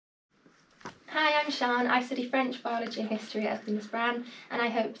I'm Sian. I study French, Biology and History at Dinas Bran, and I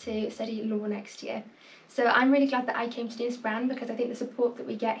hope to study law next year. So I'm really glad that I came to Dinas Bran because I think the support that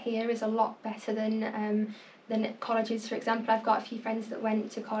we get here is a lot better than colleges. For example, I've got a few friends that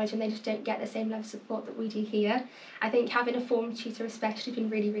went to college and they just don't get the same level of support that we do here. I think having a form tutor especially has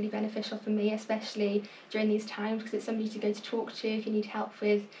been really, really beneficial for me, especially during these times, because it's somebody to go to talk to if you need help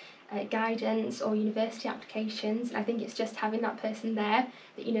with guidance or university applications. And I think it's just having that person there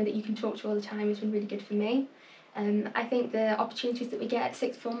that you know that you can talk to all the time has been really good for me. I think the opportunities that we get at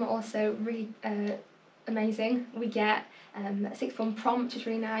sixth form are also really amazing. We get a sixth form prom, which is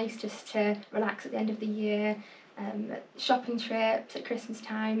really nice, just to relax at the end of the year. Shopping trips at Christmas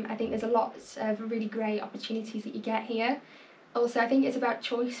time. I think there's a lot of really great opportunities that you get here. Also, I think it's about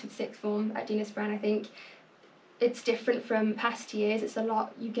choice with sixth form at Dinas Bran. I think it's different from past years. It's a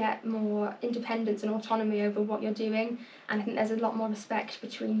lot, you get more independence and autonomy over what you're doing, and I think there's a lot more respect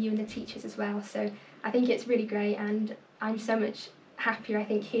between you and the teachers as well. So I think it's really great, and I'm so much happier I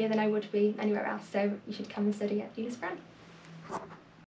think here than I would be anywhere else. So you should come and study at Dinas Bran.